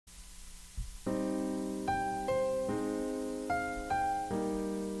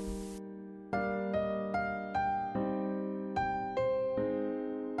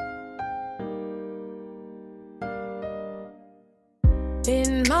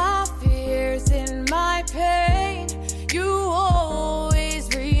In my fears, in my pain, you always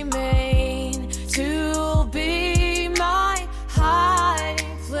remain to be my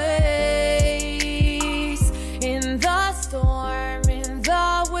hiding place. In the storm, in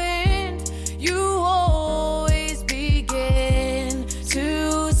the wind, you always begin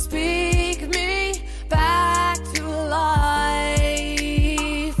to speak me back to life.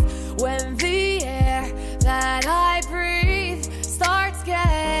 When the air that I breathe starts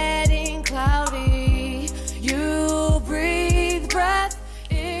getting cloudy, you breathe breath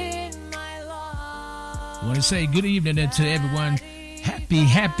in my lungs. I want to say good evening to everyone.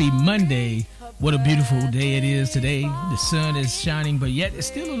 Happy Monday. What a beautiful day it is today. The sun is shining, but yet it's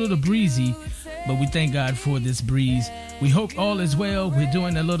still a little breezy, but we thank God for this breeze. We hope all is well. We're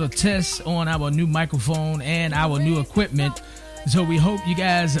doing a little test on our new microphone and our new equipment, so we hope you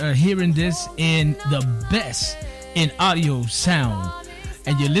guys are hearing this in the best in audio sound.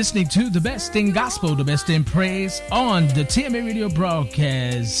 And you're listening to the best in gospel, the best in praise on the TMA radio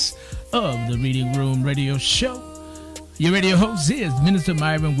broadcast of the Reading Room Radio Show. Your radio host is Minister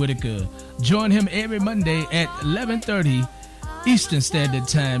Myron Whitaker. Join him every Monday at 11:30 Eastern Standard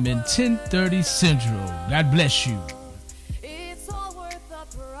Time and 10:30 Central. God bless you. It's all worth the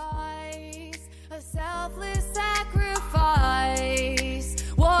price, a selfless sacrifice.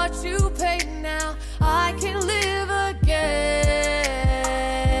 What you paid now, I can live again.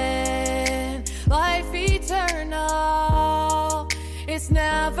 Life eternal, it's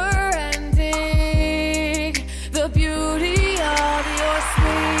now.